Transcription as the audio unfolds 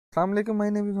Assalamu Alaikum, my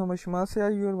name is Shumas.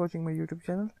 You are watching my YouTube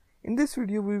channel. In this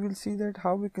video we will see that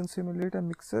how we can simulate a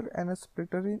mixer and a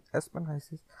splitter in Aspen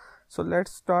Hysys. So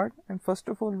let's start, and first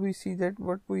of all we see that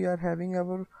what we are having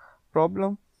our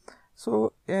problem.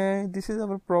 So this is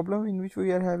our problem in which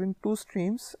we are having two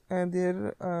streams and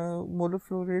their molar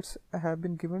flow rates have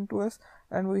been given to us,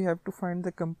 and we have to find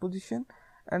the composition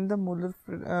and the molar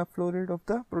flow rate of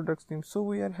the product stream. So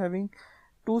we are having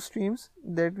two streams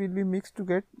that will be mixed to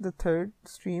get the third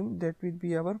stream that will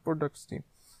be our product stream.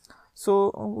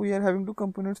 So we are having two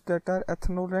components that are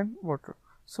ethanol and water.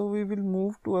 So we will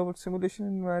move to our simulation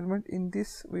environment. In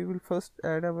this we will first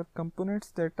add our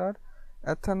components that are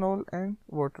ethanol and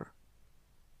water.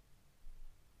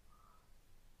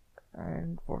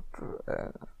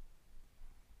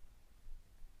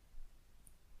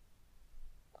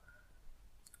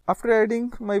 After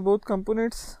adding my both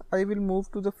components, I will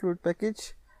move to the fluid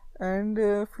package, and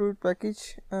fluid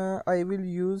package I will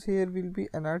use here will be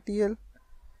NRTL.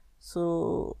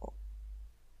 So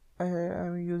I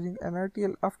am using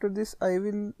NRTL. After this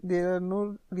there are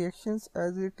no reactions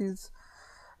as it is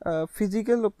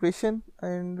physical operation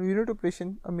and unit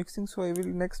operation mixing. So I will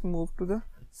next move to the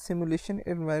simulation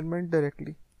environment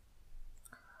directly.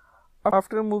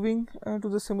 After moving to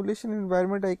the simulation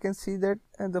environment, I can see that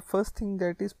the first thing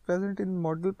that is present in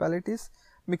model palette is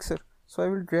mixer. So I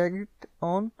will drag it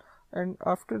on, and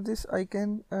after this I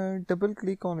can double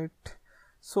click on it.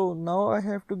 So now I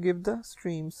have to give the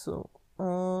streams. So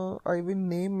I will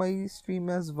name my stream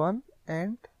as 1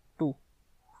 and 2.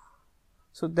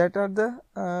 So that are the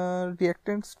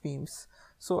reactant streams.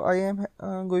 So I am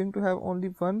going to have only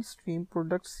one stream,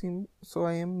 product stream, so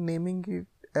I am naming it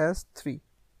as 3.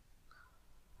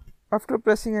 After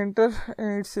pressing enter,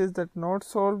 it says that not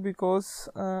solved because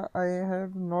I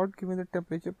have not given the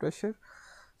temperature pressure.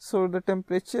 So the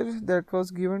temperature that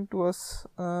was given to us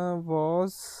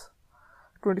was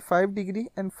 25 degree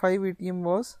and 5 atm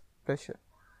was pressure.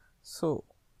 So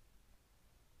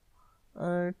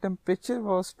temperature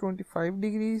was 25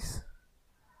 degrees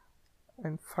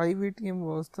and 5 atm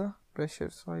was the pressure.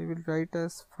 So I will write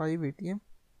as 5 atm.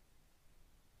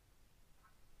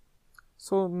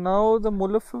 So now the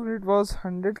molar flow rate was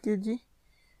 100 kg,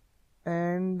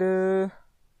 and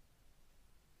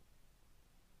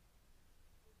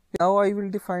now I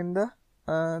will define the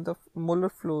molar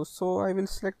flow. So I will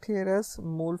select here as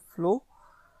mole flow,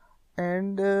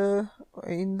 and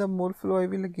in the mole flow I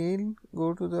will again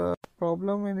go to the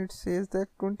problem, and it says that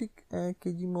 20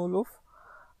 kg mole of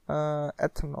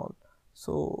ethanol.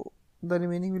 So the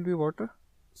remaining will be water.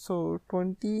 So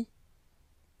 20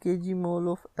 kg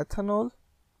mole of ethanol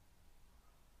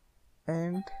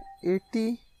and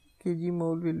 80 kg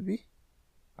mole will be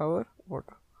our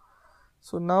water.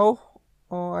 So now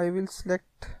I will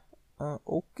select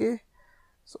OK.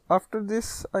 So after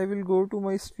this I will go to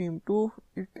my stream 2.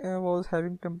 It was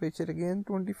having temperature again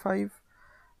 25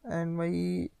 and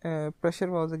my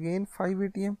pressure was again 5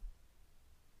 atm,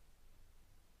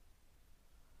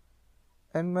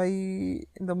 and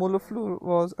the molar flow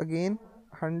was again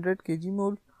 100 kg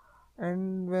mole.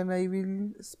 And when I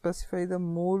will specify the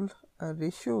mole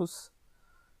ratios,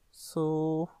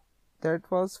 so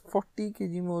that was 40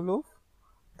 kg mole of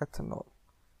ethanol.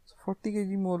 So 40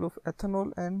 kg mole of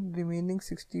ethanol and remaining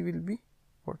 60 will be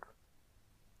water.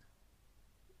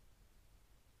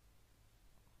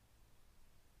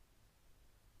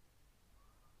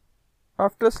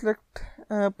 After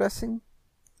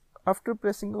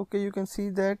pressing OK, you can see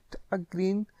that a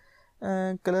green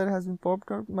color has been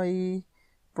popped out. My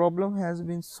problem has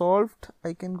been solved.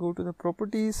 I can go to the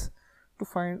properties to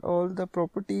find all the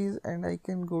properties, and I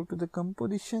can go to the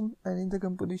composition, and in the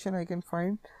composition I can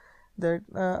find that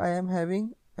I am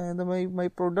having my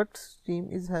product stream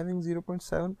is having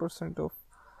 0.7% of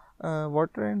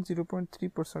water and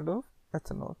 0.3% of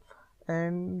ethanol.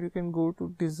 And you can go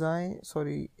to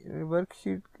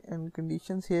worksheet and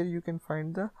conditions. Here you can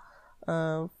find the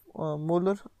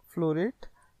molar flow rate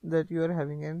that you are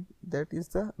having, and that is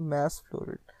the mass flow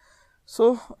rate.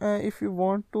 So if you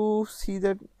want to see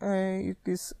that it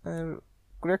is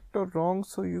correct or wrong,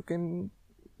 so you can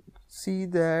see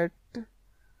that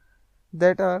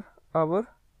are our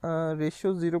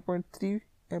ratio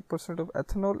 0.3% of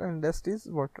ethanol and rest is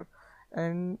water.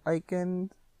 And I can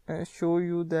show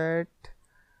you that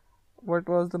what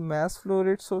was the mass flow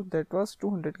rate. So that was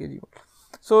 200 kg.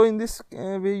 So in this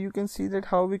way you can see that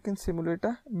how we can simulate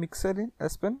a mixer in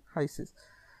Aspen Hysys.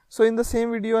 So in the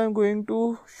same video I am going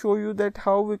to show you that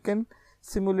how we can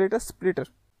simulate a splitter.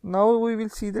 Now we will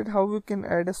see that how we can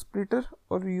add a splitter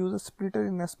or use a splitter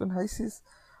in Aspen Hysys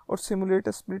or simulate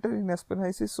a splitter in Aspen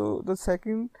Hysys. So the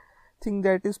second thing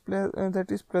that is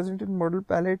present in model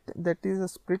palette, that is a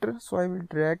splitter. So I will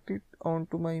drag it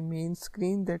onto my main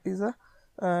screen. That is a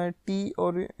T,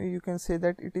 or you can say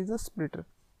that it is a splitter.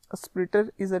 A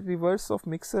splitter is a reverse of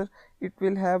mixer. It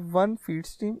will have one feed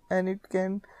stream, and it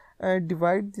can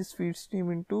divide this feed stream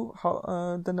into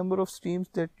the number of streams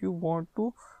that you want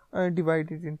to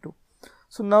divide it into.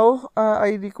 So now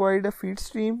I required a feed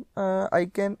stream. I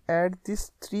can add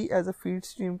this 3 as a feed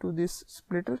stream to this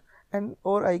splitter, and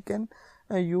or I can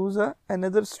use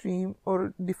another stream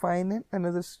or define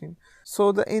another stream.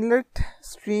 So the inlet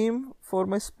stream for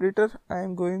my splitter, I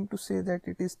am going to say that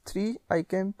it is 3. I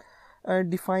can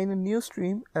define a new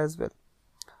stream as well.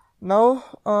 Now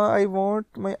I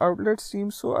want my outlet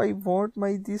stream, so I want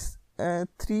my this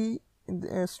 3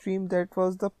 stream that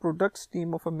was the product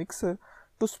stream of a mixer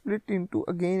to split into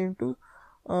you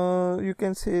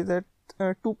can say that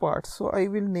 2 parts. So I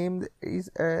will name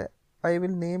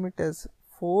it as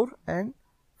 4 and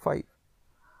 5.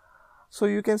 So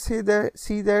you can see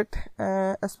that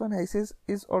Aspen Hysys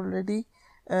is already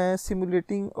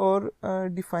simulating or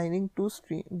defined 2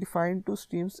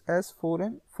 streams as 4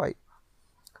 and 5.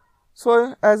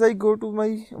 So as I go to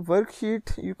my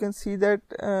worksheet, you can see that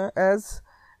as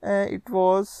it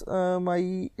was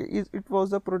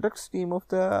the product stream of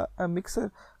the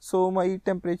mixer, so my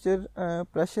temperature,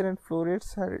 pressure and flow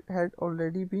rates had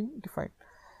already been defined.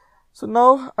 So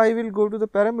now I will go to the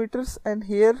parameters, and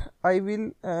here I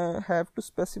will have to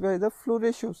specify the flow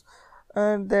ratios,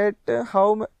 and that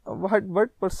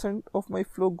what percent of my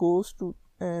flow goes to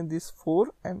this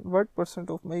 4 and what percent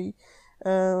of my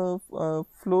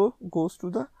flow goes to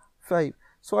the 5.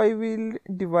 So I will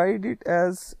divide it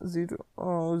as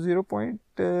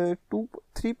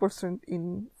 0.23%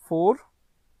 in 4,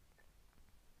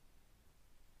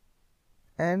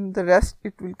 and the rest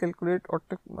it will calculate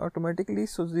automatically.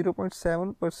 So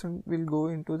 0.7% will go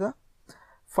into the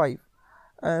 5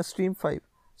 stream 5.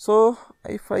 So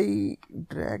if I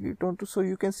drag it onto, so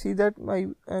you can see that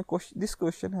my this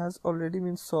question has already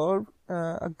been solved.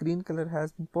 A green color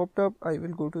has been popped up. I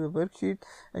will go to the worksheet,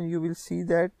 and you will see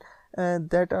that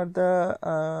that are the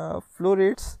flow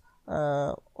rates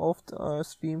of the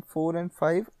stream 4 and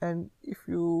 5. And if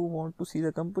you want to see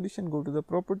the composition, go to the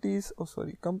properties,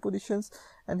 compositions,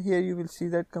 and here you will see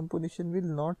that composition will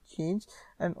not change,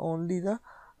 and only the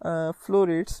flow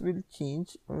rates will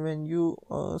change when you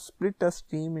split a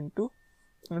stream into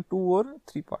 2 or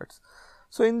 3 parts.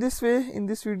 So in this way, in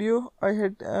this video, I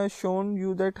had shown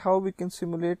you that how we can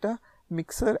simulate a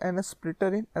mixer and a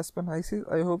splitter in Aspen Hysys.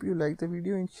 I hope you like the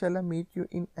video. Inshallah, meet you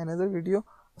in another video.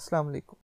 Aslam Alaikum.